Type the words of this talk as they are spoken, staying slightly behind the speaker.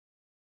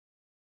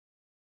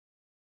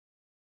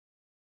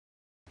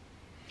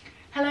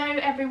Hello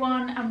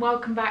everyone and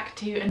welcome back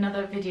to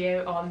another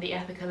video on the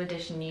Ethical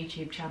Edition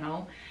YouTube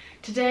channel.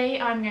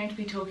 Today I'm going to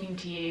be talking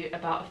to you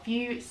about a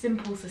few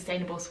simple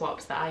sustainable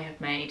swaps that I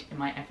have made in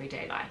my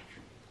everyday life.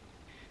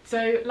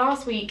 So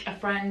last week a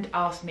friend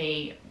asked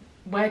me,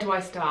 where do I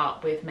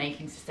start with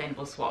making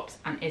sustainable swaps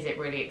and is it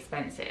really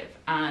expensive?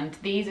 And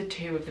these are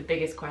two of the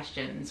biggest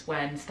questions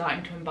when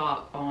starting to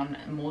embark on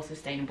a more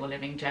sustainable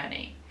living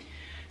journey.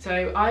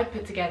 So I've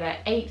put together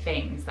 8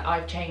 things that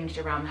I've changed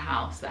around the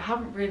house that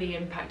haven't really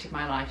impacted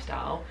my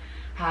lifestyle,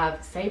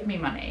 have saved me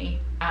money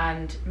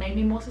and made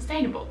me more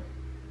sustainable.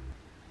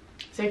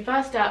 So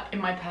first up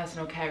in my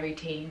personal care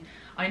routine,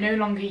 I no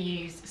longer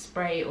use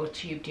spray or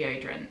tube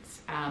deodorants.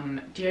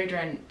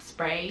 Deodorant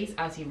sprays,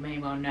 as you may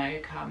well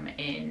know, come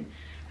in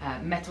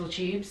metal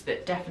tubes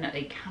that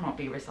definitely cannot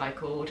be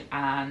recycled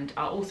and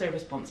are also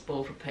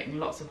responsible for putting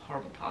lots of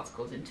horrible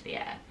particles into the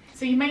air.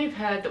 So you may have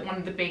heard that one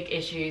of the big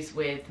issues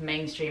with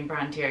mainstream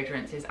brand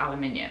deodorants is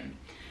aluminium.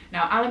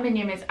 Now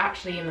aluminium is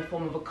actually in the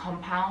form of a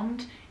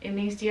compound in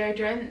these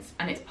deodorants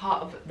and it's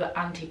part of the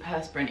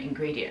antiperspirant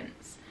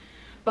ingredients.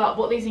 But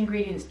what these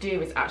ingredients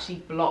do is actually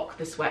block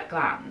the sweat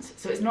glands.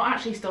 So it's not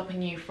actually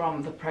stopping you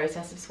from the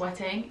process of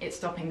sweating, it's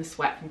stopping the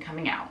sweat from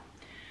coming out,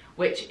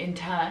 which in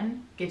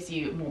turn gives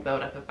you more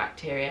buildup of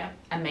bacteria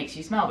and makes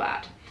you smell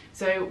bad.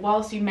 So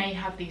whilst you may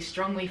have these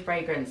strongly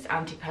fragranced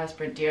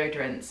antiperspirant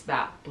deodorants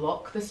that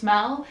block the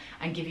smell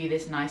and give you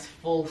this nice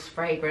false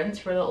fragrance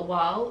for a little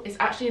while, it's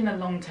actually in the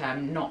long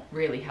term not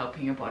really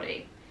helping your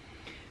body.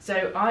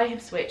 So I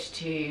have switched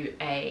to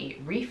a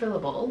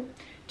refillable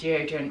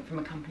deodorant from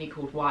a company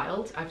called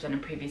Wild. I've done a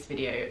previous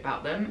video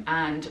about them,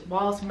 and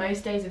whilst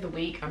most days of the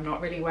week I'm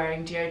not really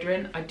wearing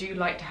deodorant, I do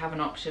like to have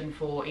an option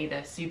for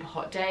either super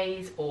hot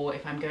days or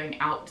if I'm going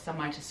out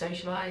somewhere to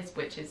socialise,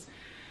 which is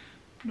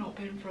not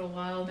been for a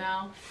while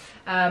now.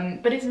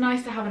 But it's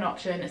nice to have an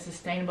option, a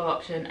sustainable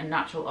option, a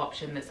natural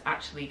option that's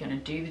actually going to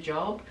do the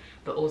job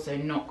but also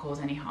not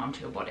cause any harm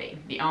to your body.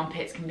 The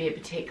armpits can be a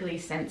particularly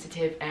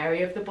sensitive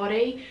area of the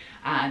body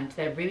and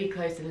they're really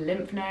close to the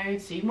lymph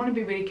nodes, so you want to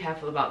be really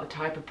careful about the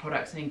type of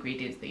products and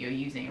ingredients that you're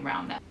using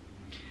around there.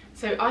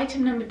 So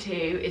item number 2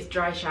 is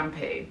dry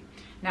shampoo.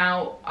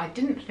 Now, I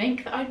didn't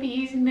think that I'd be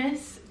using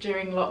this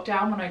during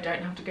lockdown when I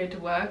don't have to go to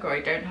work or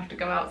I don't have to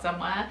go out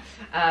somewhere,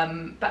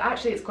 but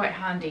actually it's quite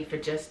handy for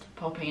just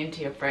popping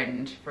into your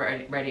friend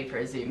ready for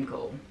a Zoom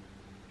call.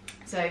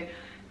 So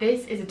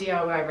this is a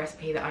DIY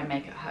recipe that I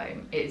make at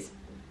home. It's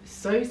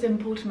so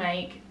simple to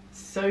make,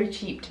 so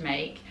cheap to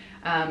make,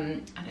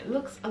 and it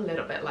looks a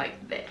little bit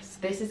like this.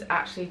 This is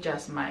actually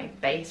just my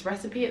base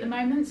recipe at the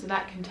moment, so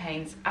that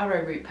contains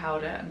arrowroot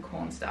powder and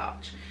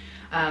cornstarch.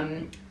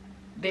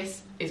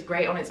 This is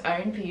great on its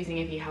own for using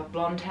if you have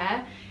blonde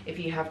hair. If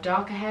you have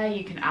darker hair,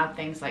 you can add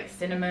things like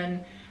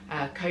cinnamon,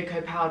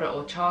 cocoa powder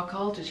or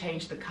charcoal to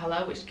change the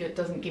colour, which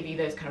doesn't give you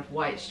those kind of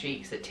white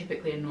streaks that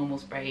typically a normal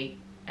spray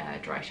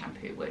dry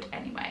shampoo would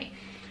anyway.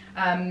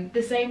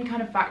 The same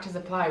kind of factors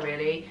apply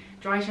really.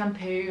 Dry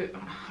shampoo,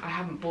 I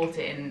haven't bought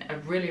it in a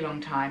really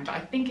long time, but I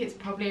think it's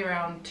probably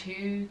around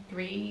 £2,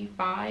 £3,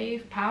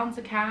 £5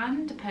 a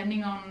can,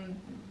 depending on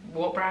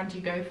what brand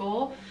you go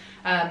for.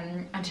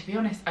 And to be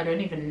honest, I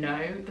don't even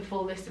know the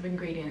full list of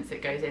ingredients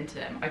that goes into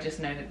them. I just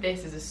know that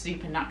this is a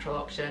super natural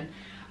option.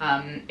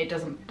 It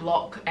doesn't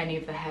block any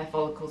of the hair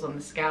follicles on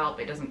the scalp,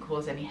 it doesn't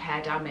cause any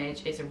hair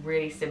damage. It's a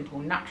really simple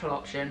natural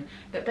option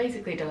that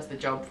basically does the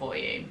job for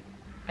you.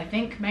 I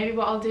think maybe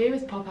what I'll do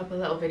is pop up a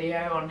little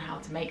video on how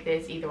to make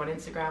this either on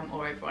Instagram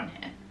or over on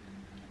here,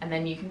 and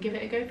then you can give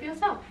it a go for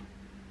yourself.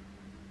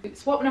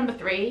 Swap number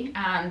 3,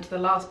 and the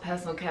last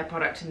personal care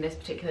product in this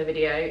particular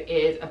video,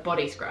 is a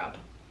body scrub.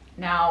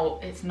 Now,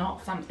 it's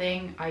not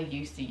something I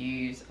used to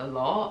use a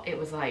lot. It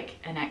was like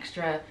an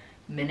extra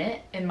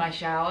minute in my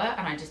shower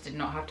and I just did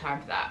not have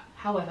time for that.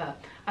 However,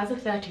 as a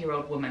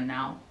 30-year-old woman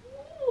now,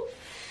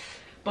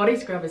 body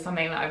scrub is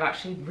something that I've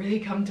actually really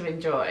come to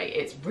enjoy.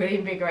 It's really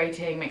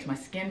invigorating, makes my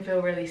skin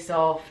feel really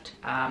soft.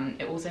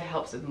 It also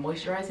helps with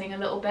moisturizing a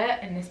little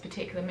bit in this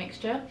particular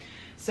mixture.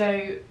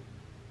 So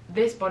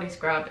this body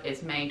scrub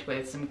is made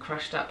with some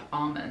crushed up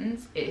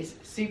almonds. It is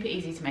super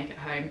easy to make at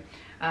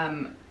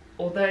home.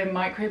 Although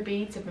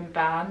microbeads have been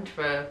banned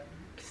for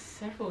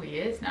several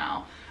years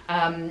now,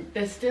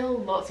 there's still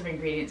lots of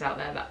ingredients out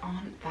there that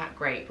aren't that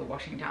great for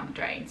washing down the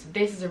drain. So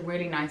this is a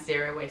really nice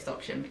zero waste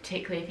option,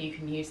 particularly if you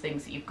can use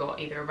things that you've got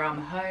either around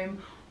the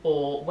home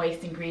or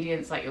waste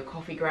ingredients like your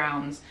coffee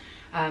grounds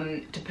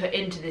to put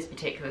into this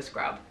particular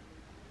scrub.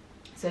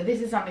 So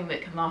this is something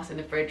that can last in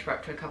the fridge for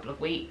up to a couple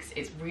of weeks.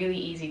 It's really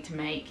easy to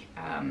make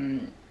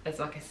as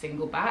like a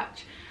single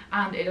batch,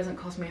 and it doesn't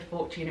cost me a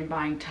fortune in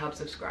buying tubs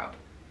of scrub.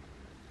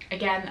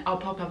 Again, I'll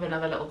pop up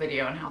another little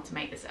video on how to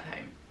make this at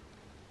home.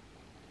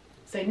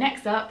 So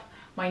next up,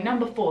 my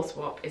number 4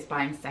 swap is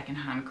buying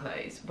secondhand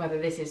clothes,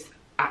 whether this is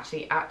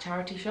actually at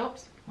charity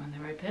shops when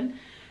they're open,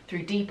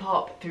 through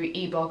Depop, through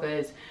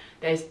e-bloggers.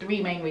 There's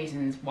 3 main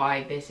reasons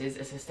why this is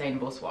a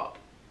sustainable swap.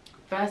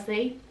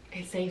 Firstly,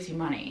 it saves you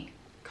money.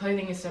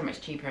 Clothing is so much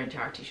cheaper in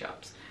charity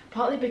shops.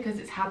 partly because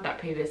it's had that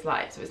previous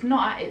life, so it's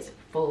not at its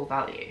full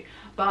value,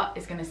 but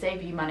it's going to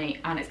save you money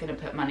and it's going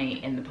to put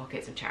money in the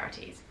pockets of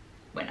charities.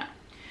 Winner.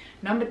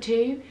 Number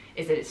 2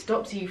 is that it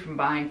stops you from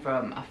buying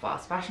from a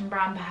fast fashion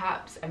brand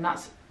perhaps, and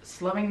that's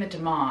slowing the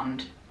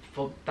demand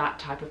for that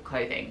type of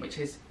clothing, which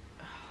is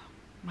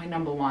my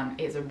number 1.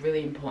 It's a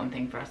really important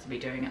thing for us to be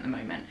doing at the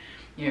moment.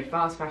 You know,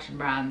 fast fashion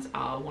brands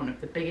are one of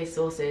the biggest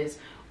sources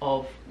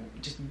of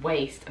just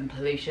waste and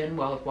pollution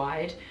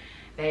worldwide.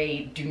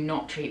 They do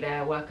not treat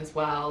their workers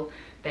well.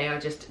 They are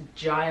just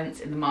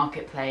giants in the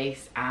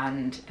marketplace,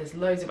 and there's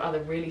loads of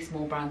other really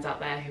small brands out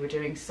there who are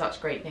doing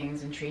such great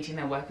things and treating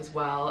their workers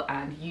well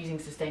and using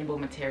sustainable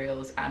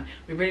materials, and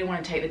we really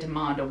want to take the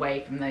demand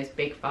away from those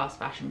big fast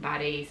fashion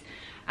baddies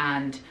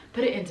and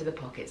put it into the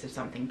pockets of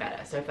something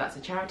better. So if that's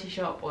a charity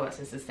shop or that's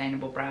a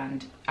sustainable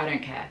brand, I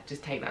don't care,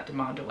 just take that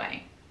demand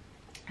away.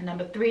 And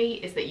number 3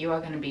 is that you are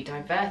going to be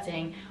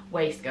diverting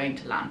waste going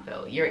to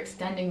landfill. You're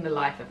extending the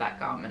life of that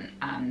garment,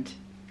 and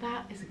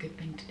that is a good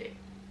thing to do.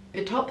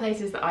 The top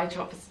places that I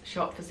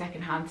shop for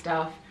secondhand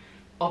stuff,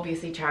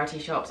 obviously charity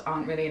shops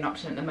aren't really an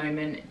option at the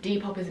moment.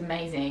 Depop is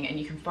amazing, and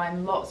you can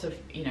find lots of,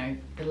 you know,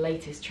 the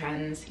latest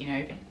trends. You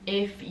know,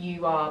 if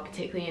you are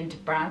particularly into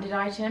branded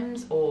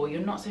items, or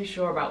you're not so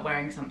sure about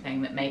wearing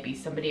something that maybe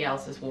somebody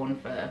else has worn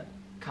for a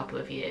couple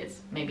of years,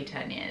 maybe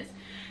 10 years,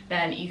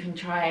 then you can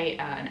try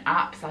an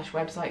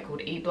app/website called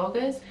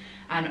eBloggers,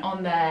 and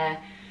on there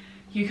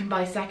you can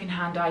buy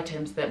secondhand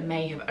items that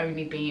may have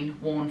only been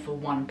worn for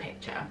one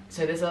picture.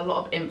 So there's a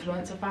lot of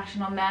influencer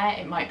fashion on there.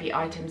 It might be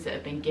items that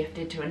have been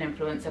gifted to an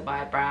influencer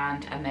by a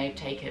brand and they've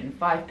taken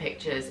 5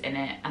 pictures in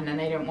it and then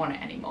they don't want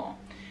it anymore.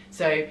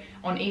 So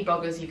on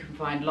eBloggers you can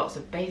find lots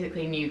of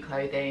basically new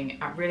clothing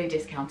at really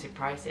discounted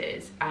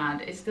prices, and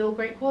it's still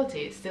great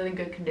quality, it's still in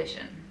good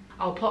condition.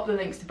 I'll pop the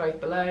links to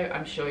both below.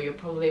 I'm sure you're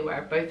probably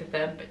aware of both of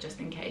them, but just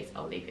in case,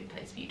 I'll leave a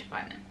place for you to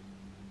find them.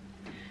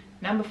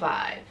 Number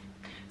 5.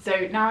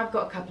 So now I've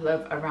got a couple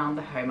of around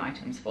the home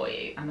items for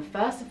you, and the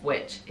first of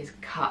which is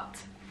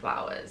cut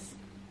flowers.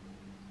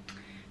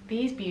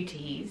 These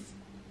beauties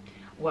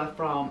were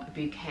from a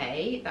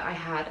bouquet that I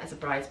had as a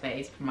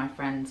bridesmaid for my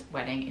friend's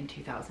wedding in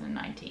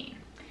 2019.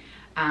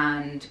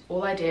 And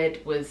all I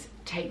did was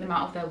take them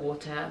out of their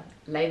water,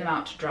 lay them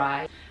out to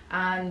dry,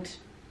 and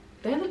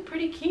they look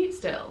pretty cute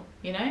still,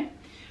 you know?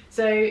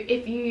 So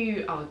if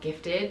you are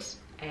gifted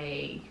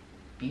a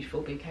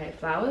beautiful bouquet of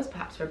flowers,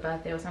 perhaps for a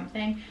birthday or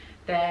something,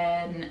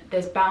 then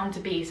there's bound to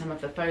be some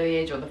of the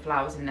foliage or the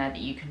flowers in there that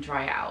you can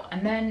dry out,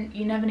 and then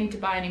you never need to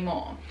buy any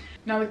more.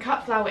 Now, the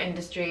cut flower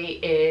industry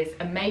is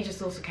a major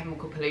source of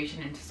chemical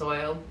pollution into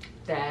soil.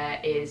 There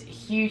is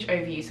huge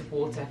overuse of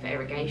water for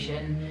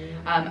irrigation,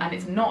 and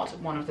it's not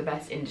one of the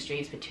best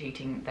industries for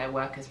treating their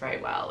workers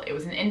very well. It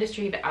was an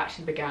industry that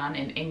actually began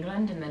in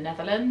England and the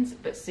Netherlands,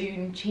 but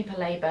soon cheaper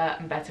labour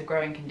and better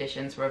growing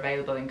conditions were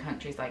available in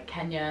countries like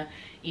Kenya,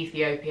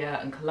 Ethiopia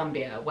and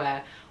Colombia,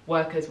 where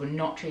workers were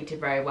not treated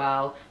very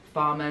well,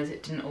 farmers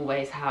didn't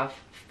always have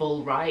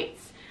full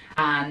rights,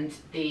 and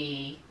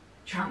the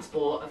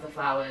transport of the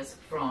flowers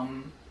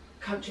from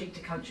country to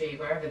country,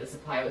 wherever the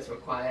supply was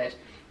required,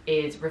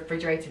 is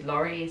refrigerated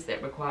lorries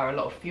that require a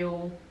lot of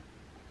fuel,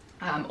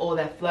 or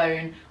they're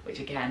flown, which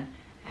again,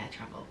 air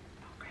travel,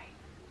 not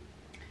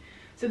great.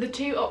 So the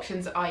 2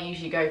 options I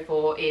usually go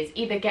for is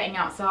either getting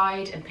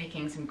outside and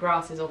picking some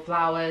grasses or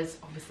flowers,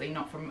 obviously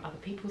not from other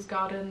people's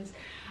gardens,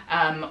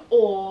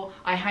 or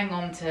I hang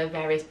on to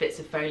various bits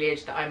of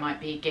foliage that I might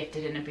be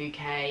gifted in a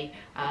bouquet,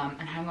 and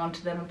hang on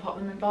to them and pop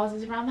them in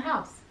vases around the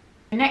house.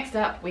 Next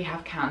up, we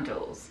have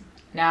candles.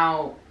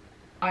 Now,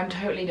 I'm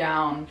totally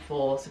down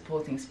for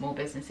supporting small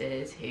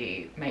businesses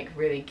who make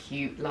really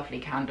cute,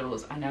 lovely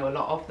candles. I know a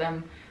lot of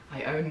them.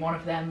 I own one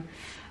of them.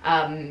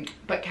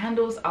 But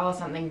candles are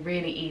something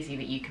really easy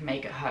that you can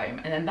make at home.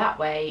 And then that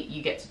way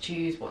you get to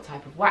choose what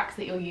type of wax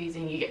that you're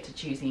using. You get to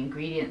choose the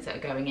ingredients that are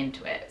going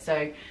into it.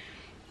 So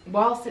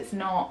whilst it's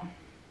not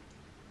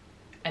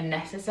a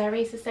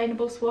necessary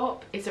sustainable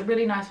swap, it's a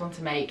really nice one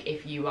to make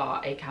if you are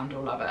a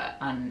candle lover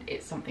and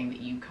it's something that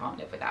you can't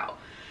live without.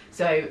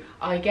 So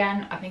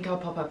again, I think I'll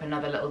pop up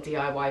another little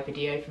DIY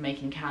video for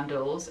making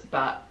candles,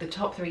 but the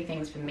top 3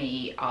 things for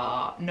me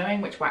are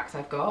knowing which wax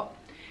I've got,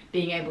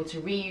 being able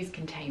to reuse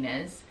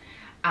containers,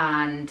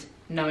 and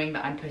knowing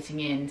that I'm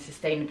putting in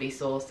sustainably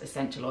sourced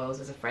essential oils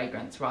as a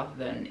fragrance rather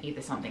than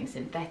either something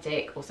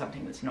synthetic or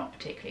something that's not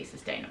particularly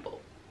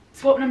sustainable.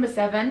 Swap number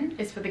 7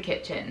 is for the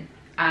kitchen,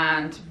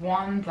 and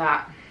one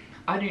that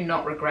I do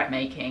not regret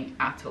making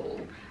at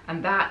all,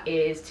 and that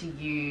is to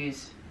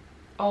use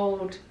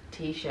old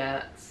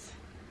t-shirts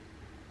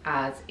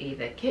as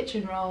either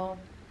kitchen roll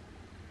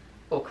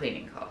or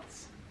cleaning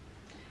cloths.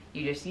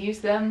 You just use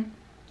them,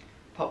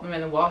 pop them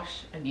in the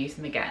wash and use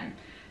them again.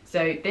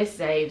 So this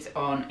saves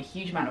on a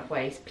huge amount of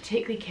waste,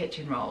 particularly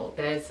kitchen roll.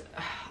 There's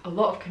a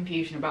lot of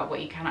confusion about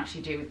what you can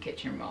actually do with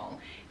kitchen roll.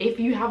 If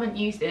you haven't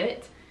used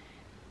it,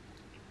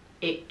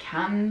 it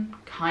can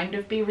kind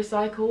of be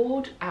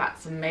recycled at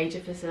some major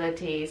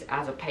facilities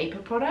as a paper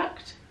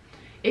product.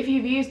 If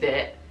you've used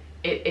it,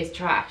 it is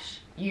trash.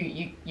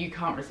 You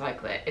can't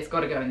recycle it. It's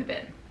got to go in the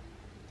bin.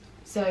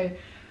 So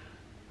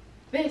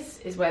this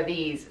is where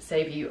these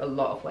save you a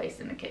lot of waste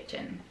in the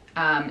kitchen.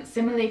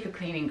 Similarly for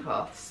cleaning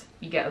cloths,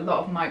 you get a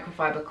lot of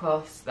microfiber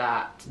cloths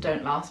that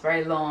don't last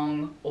very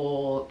long,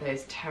 or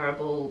those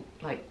terrible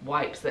like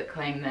wipes that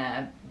claim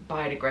they're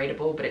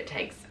biodegradable but it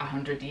takes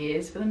 100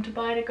 years for them to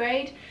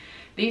biodegrade.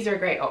 These are a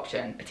great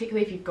option,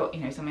 particularly if you've got,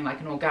 you know, something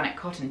like an organic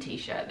cotton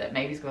t-shirt that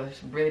maybe's got a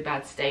really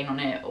bad stain on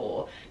it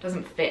or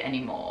doesn't fit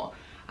anymore.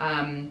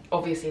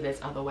 Obviously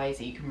there's other ways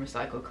that you can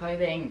recycle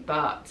clothing,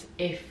 but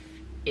if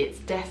its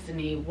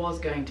destiny was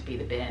going to be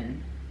the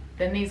bin,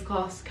 then these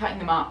cloths, cutting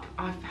them up,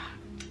 I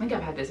think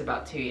I've had this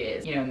about 2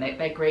 years, you know, and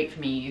they're great for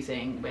me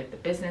using with the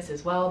business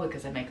as well,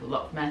 because I make a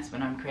lot of mess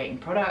when I'm creating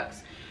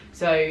products.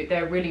 So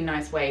they're a really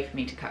nice way for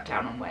me to cut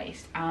down on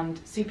waste, and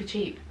super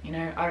cheap. You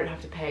know, I don't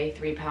have to pay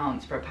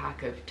 £3 for a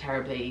pack of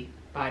terribly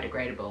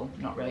biodegradable,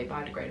 not really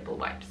biodegradable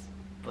wipes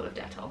full of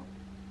Dettol.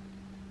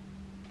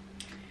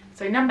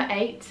 So number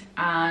 8,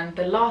 and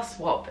the last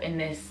swap in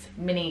this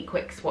mini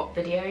quick swap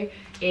video,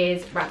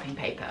 is wrapping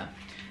paper.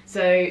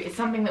 So it's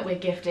something that we're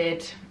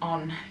gifted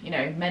on, you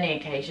know, many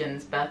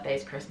occasions,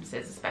 birthdays,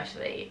 Christmases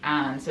especially,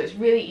 and so it's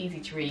really easy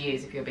to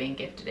reuse if you're being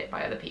gifted it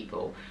by other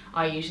people.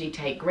 I usually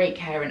take great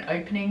care in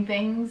opening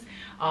things.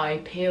 I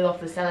peel off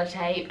the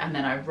sellotape and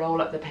then I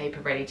roll up the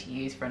paper ready to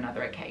use for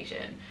another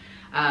occasion.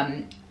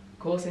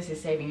 Of course, this is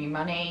saving you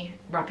money.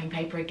 Wrapping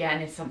paper,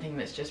 again, is something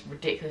that's just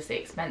ridiculously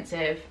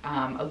expensive.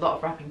 A lot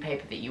of wrapping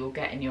paper that you will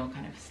get in your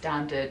kind of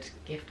standard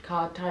gift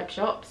card type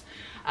shops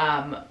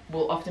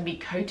will often be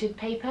coated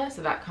paper,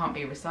 so that can't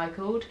be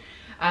recycled.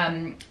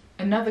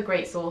 Another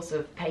great source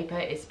of paper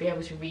is to be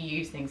able to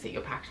reuse things that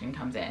your packaging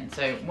comes in.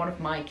 So one of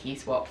my key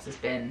swaps has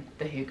been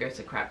the Who Goes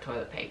to Crap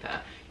toilet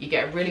paper. You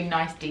get a really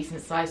nice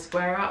decent sized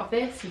square out of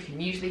this. You can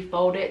usually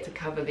fold it to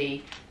cover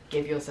the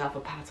give yourself a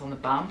pat on the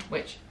bum,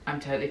 which I'm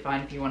totally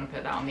fine if you want to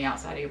put that on the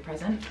outside of your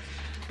present.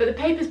 But the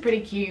paper's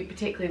pretty cute,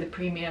 particularly the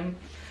premium,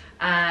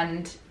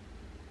 and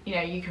you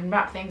know, you can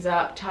wrap things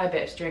up, tie a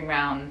bit of string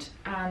round,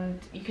 and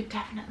you could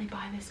definitely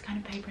buy this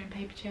kind of paper in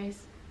Paper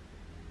Chase.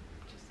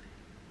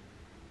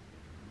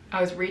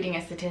 I was reading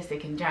a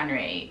statistic in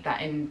January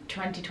that in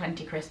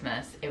 2020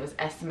 Christmas, it was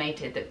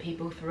estimated that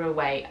people threw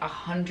away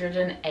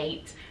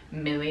 108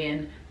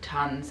 million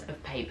tons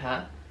of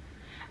paper.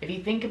 If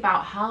you think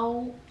about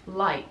how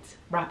light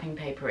wrapping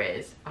paper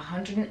is,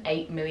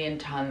 108 million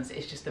tons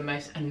is just the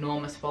most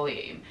enormous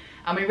volume.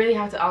 And we really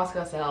have to ask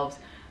ourselves,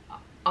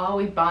 are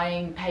we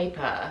buying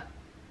paper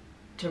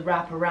to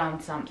wrap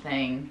around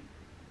something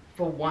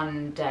for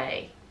one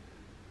day?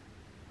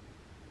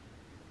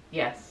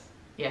 Yes,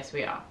 yes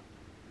we are.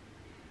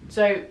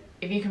 So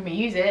if you can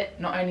reuse it,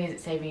 not only is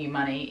it saving you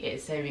money,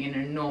 it's saving an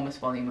enormous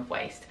volume of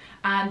waste.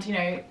 And you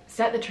know,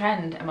 set the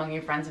trend among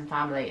your friends and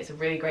family. It's a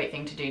really great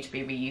thing to do, to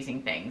be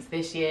reusing things.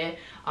 This year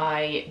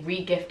I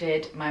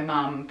re-gifted my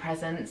mum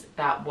presents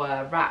that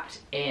were wrapped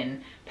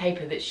in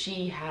paper that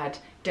she had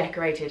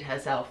decorated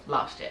herself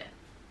last year.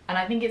 And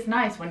I think it's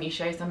nice when you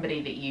show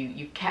somebody that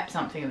you've kept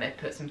something that they've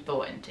put some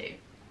thought into.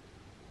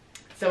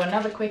 So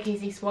another quick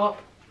easy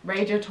swap,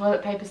 raid your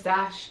toilet paper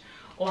stash,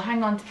 or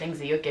hang on to things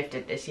that you're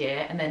gifted this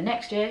year, and then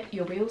next year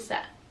you'll be all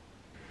set.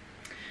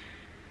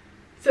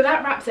 So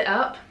that wraps it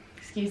up,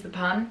 excuse the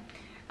pun.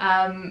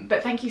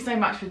 But thank you so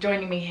much for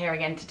joining me here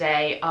again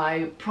today.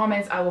 I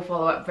promise I will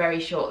follow up very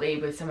shortly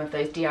with some of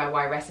those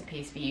DIY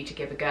recipes for you to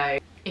give a go.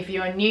 If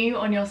you're new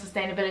on your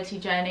sustainability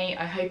journey,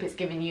 I hope it's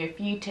given you a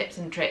few tips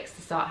and tricks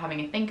to start having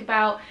a think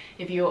about.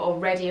 If you're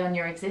already on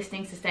your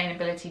existing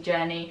sustainability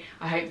journey,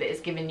 I hope that it's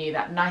given you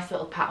that nice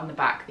little pat on the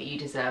back that you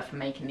deserve for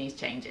making these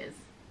changes.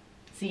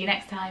 See you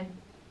next time.